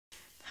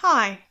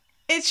Hi,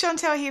 it's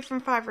Chantel here from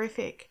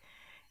Fiberific.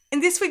 In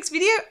this week's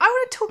video, I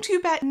want to talk to you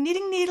about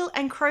knitting needle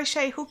and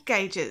crochet hook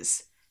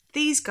gauges,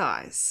 these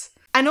guys,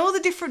 and all the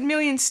different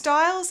million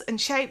styles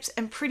and shapes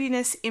and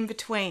prettiness in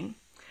between.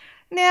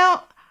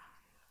 Now,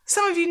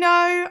 some of you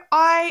know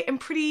I am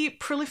pretty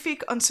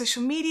prolific on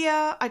social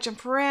media. I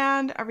jump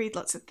around, I read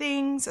lots of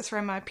things, I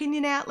throw my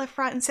opinion out left,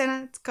 right and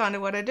centre. It's kind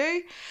of what I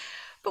do.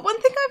 But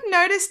one thing I've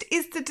noticed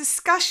is the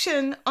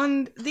discussion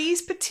on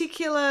these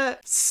particular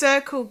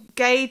circle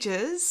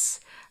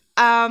gauges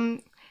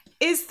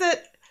is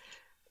that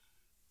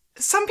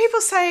some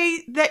people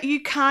say that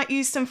you can't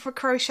use them for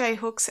crochet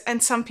hooks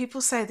and some people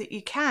say that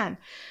you can,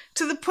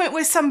 to the point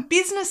where some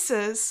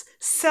businesses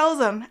sell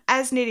them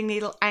as knitting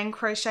needle and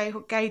crochet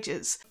hook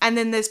gauges. And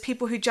then there's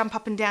people who jump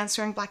up and down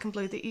swearing black and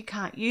blue that you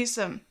can't use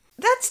them.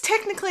 That's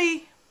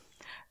technically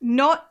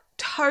not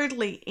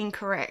totally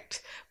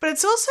incorrect, but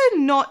it's also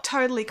not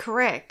totally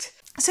correct.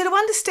 So to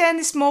understand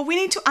this more, we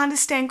need to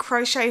understand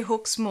crochet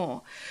hooks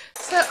more.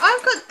 So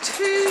I've got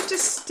two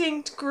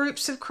distinct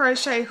groups of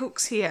crochet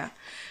hooks here.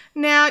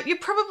 Now you're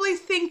probably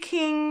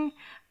thinking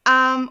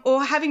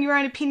or having your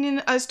own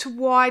opinion as to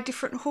why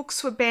different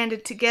hooks were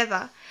banded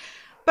together.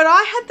 But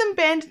I had them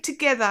banded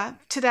together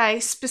today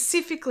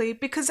specifically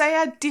because they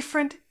are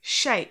different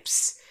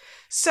shapes.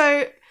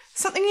 So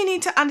something you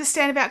need to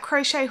understand about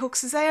crochet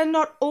hooks is they are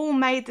not all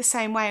made the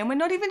same way. And we're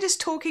not even just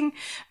talking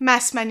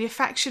mass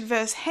manufactured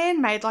versus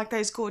handmade like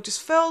those gorgeous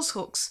Furls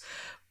hooks,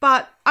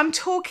 but I'm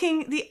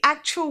talking the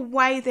actual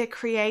way they're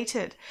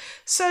created.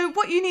 So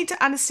what you need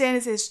to understand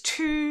is there's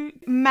two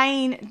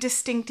main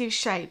distinctive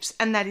shapes,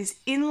 and that is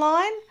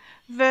inline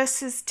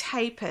versus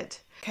tapered.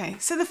 Okay,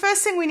 so the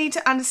first thing we need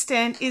to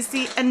understand is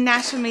the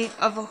anatomy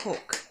of a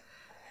hook.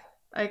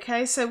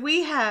 Okay, so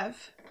we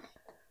have,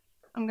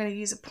 I'm going to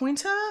use a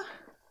pointer.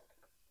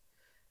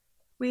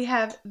 We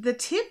have the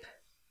tip,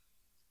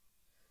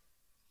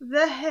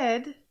 the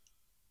head,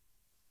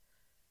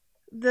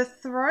 the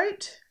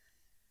throat,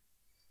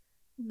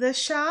 the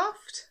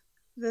shaft,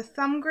 the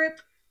thumb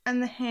grip,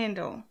 and the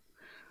handle.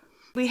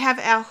 We have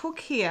our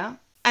hook here,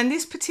 and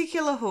this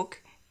particular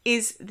hook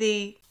is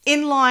the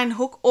inline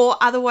hook, or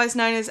otherwise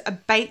known as a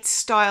bait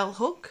style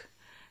hook.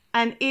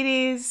 And it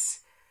is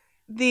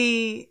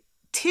the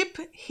tip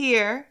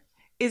here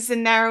is the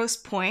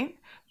narrowest point,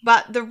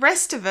 but the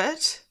rest of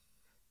it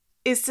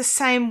is the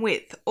same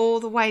width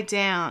all the way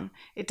down.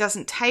 It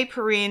doesn't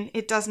taper in,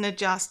 it doesn't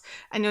adjust,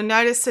 and you'll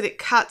notice that it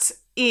cuts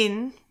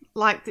in,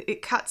 like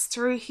it cuts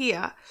through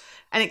here,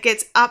 and it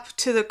gets up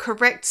to the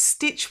correct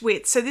stitch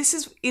width. So this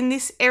is, in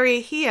this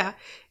area here,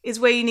 is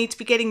where you need to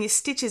be getting your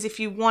stitches if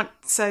you want,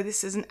 so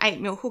this is an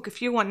 8mm hook,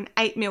 if you want an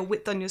 8mm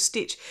width on your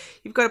stitch,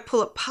 you've got to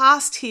pull it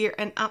past here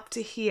and up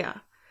to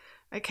here,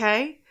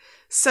 okay?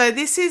 So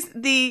this is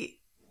the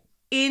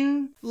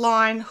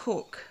inline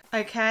hook,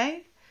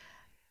 okay?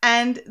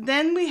 And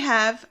then we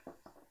have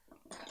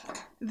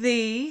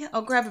the,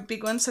 I'll grab a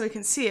big one so we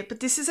can see it, but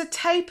this is a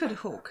tapered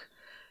hook.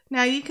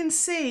 Now you can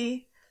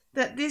see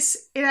that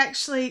this, it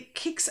actually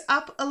kicks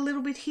up a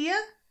little bit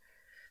here.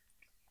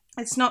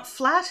 It's not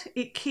flat,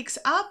 it kicks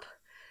up,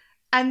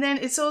 and then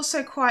it's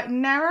also quite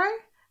narrow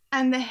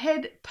and the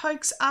head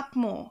pokes up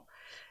more.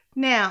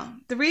 Now,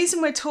 the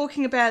reason we're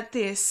talking about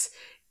this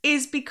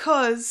is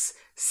because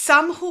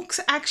some hooks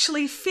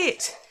actually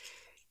fit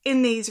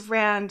in these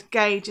round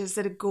gauges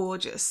that are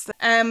gorgeous,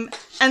 and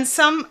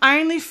some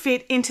only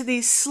fit into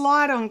these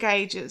slide-on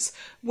gauges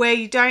where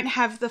you don't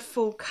have the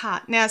full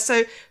cut. Now,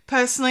 so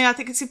personally, I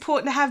think it's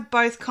important to have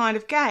both kind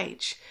of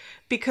gauge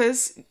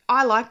because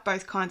I like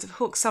both kinds of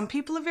hooks. Some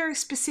people are very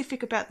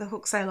specific about the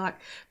hooks they like,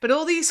 but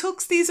all these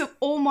hooks, these are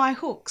all my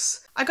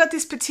hooks. I got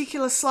this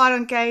particular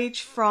slide-on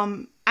gauge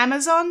from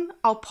Amazon.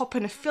 I'll pop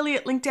an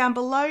affiliate link down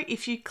below.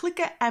 If you click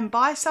it and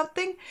buy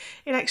something,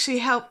 it actually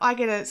helps. I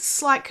get a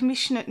slight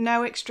commission at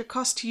no extra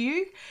cost to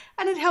you,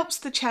 and it helps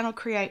the channel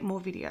create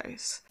more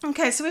videos.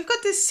 Okay, so we've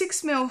got this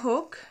 6mm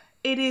hook.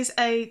 It is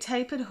a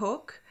tapered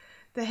hook.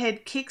 The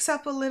head kicks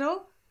up a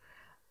little,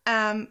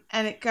 and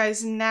it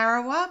goes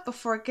narrower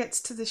before it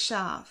gets to the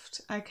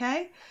shaft.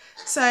 Okay,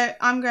 so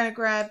I'm going to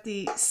grab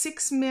the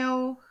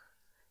 6mm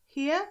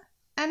here,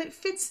 and it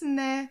fits in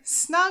there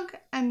snug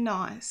and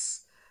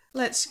nice.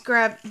 Let's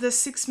grab the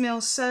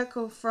 6mm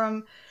circle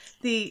from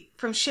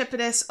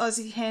Shepherdess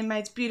Aussie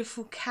Handmade's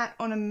beautiful Cat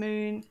on a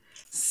Moon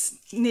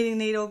knitting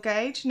needle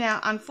gauge.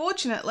 Now,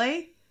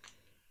 unfortunately,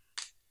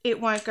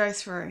 it won't go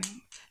through.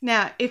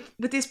 Now, if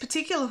with this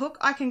particular hook,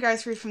 I can go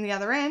through from the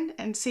other end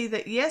and see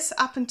that yes,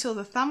 up until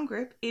the thumb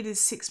grip, it is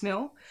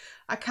 6mm.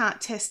 I can't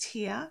test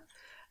here.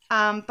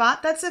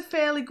 But that's a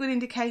fairly good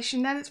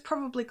indication that it's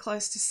probably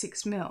close to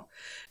 6mm.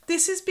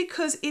 This is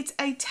because it's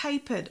a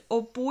tapered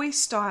or boy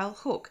style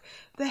hook.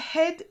 The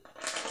head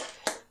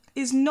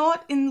is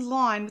not in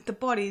line with the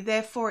body,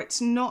 therefore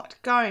it's not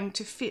going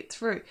to fit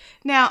through.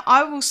 Now,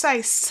 I will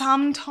say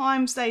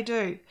sometimes they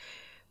do,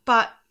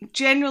 but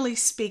generally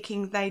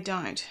speaking, they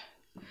don't.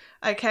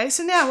 Okay,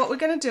 so now what we're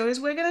going to do is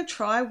we're going to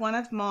try one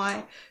of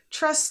my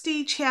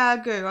trusty Chow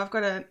Gu. I've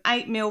got an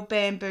 8mm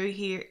bamboo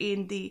here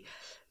in the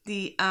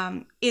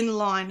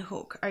inline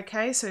hook.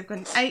 Okay, so we've got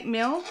an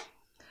 8mm.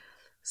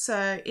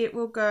 So it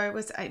will go,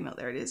 where's the 8mm?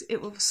 There it is.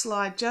 It will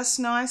slide just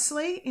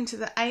nicely into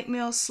the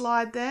 8mm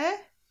slide there.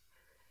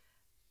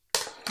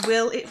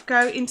 Will it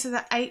go into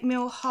the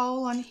 8mm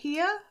hole on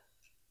here?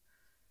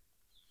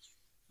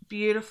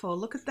 Beautiful,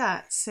 look at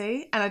that,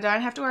 see? And I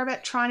don't have to worry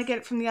about trying to get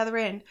it from the other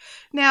end.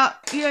 Now,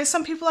 you know,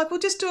 some people are like, well,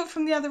 just do it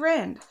from the other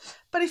end.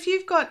 But if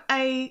you've got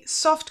a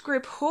soft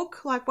grip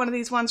hook, like one of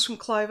these ones from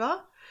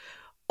Clover,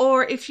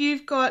 or if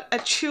you've got a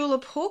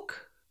tulip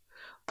hook,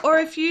 or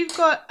if you've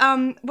got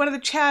one of the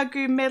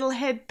Chow-Goo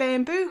metalhead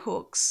bamboo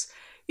hooks,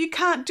 you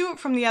can't do it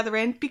from the other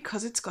end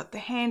because it's got the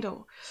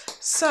handle.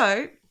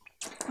 So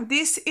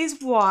this is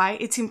why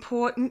it's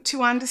important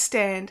to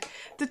understand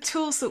the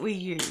tools that we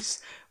use.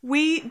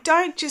 We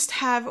don't just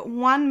have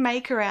one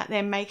maker out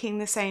there making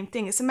the same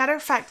thing. As a matter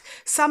of fact,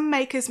 some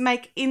makers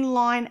make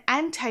inline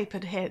and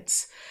tapered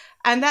heads,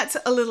 and that's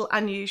a little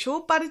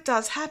unusual, but it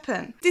does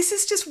happen. This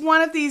is just one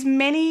of these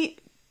many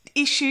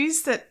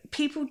issues that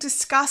people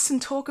discuss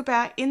and talk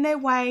about in their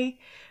way,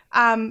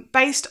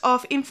 based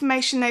off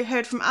information they've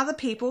heard from other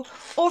people,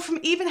 or from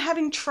even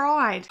having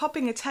tried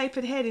popping a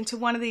tapered head into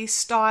one of these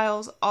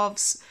styles of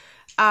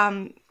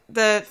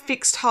the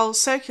fixed hole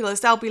circulars.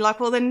 They'll be like,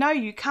 well then no,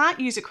 you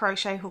can't use a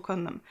crochet hook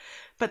on them.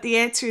 But the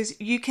answer is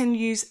you can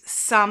use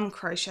some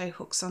crochet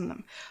hooks on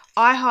them.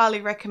 I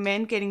highly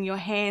recommend getting your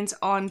hands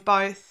on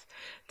both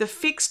the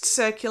fixed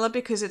circular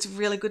because it's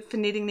really good for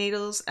knitting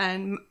needles,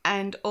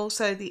 and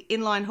also the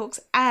inline hooks,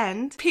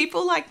 and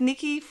people like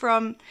Niki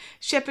from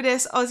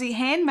Shepherdess Aussie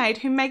Handmade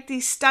who make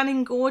these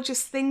stunning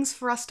gorgeous things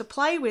for us to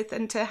play with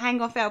and to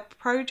hang off our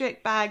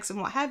project bags and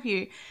what have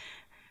you.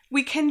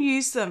 We can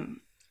use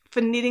them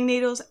for knitting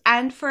needles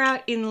and for our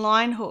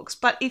inline hooks.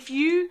 But if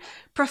you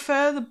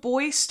prefer the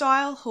boy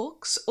style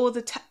hooks or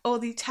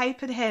the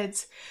tapered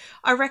heads,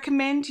 I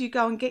recommend you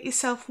go and get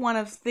yourself one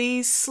of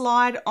these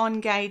slide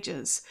on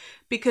gauges,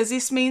 because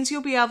this means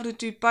you'll be able to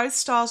do both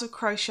styles of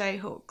crochet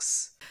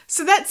hooks.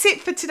 So that's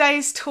it for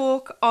today's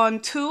talk on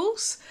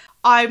tools.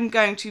 I'm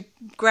going to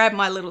grab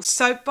my little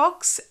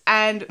soapbox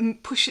and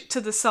push it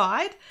to the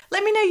side.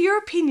 Let me know your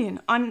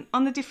opinion on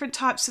the different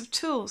types of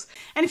tools.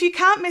 And if you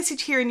can't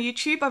message here on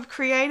YouTube, I've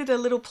created a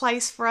little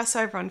place for us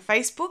over on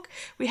Facebook.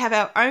 We have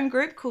our own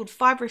group called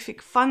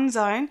Fiberific Fun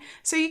Zone,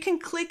 so you can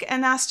click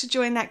and ask to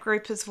join that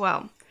group as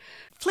well.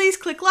 Please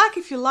click like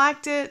if you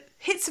liked it,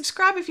 hit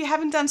subscribe if you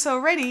haven't done so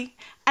already,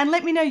 and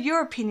let me know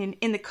your opinion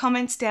in the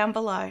comments down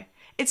below.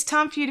 It's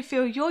time for you to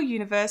fill your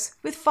universe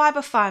with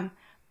fiber fun.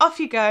 Off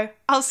you go.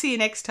 I'll see you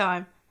next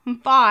time.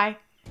 Bye.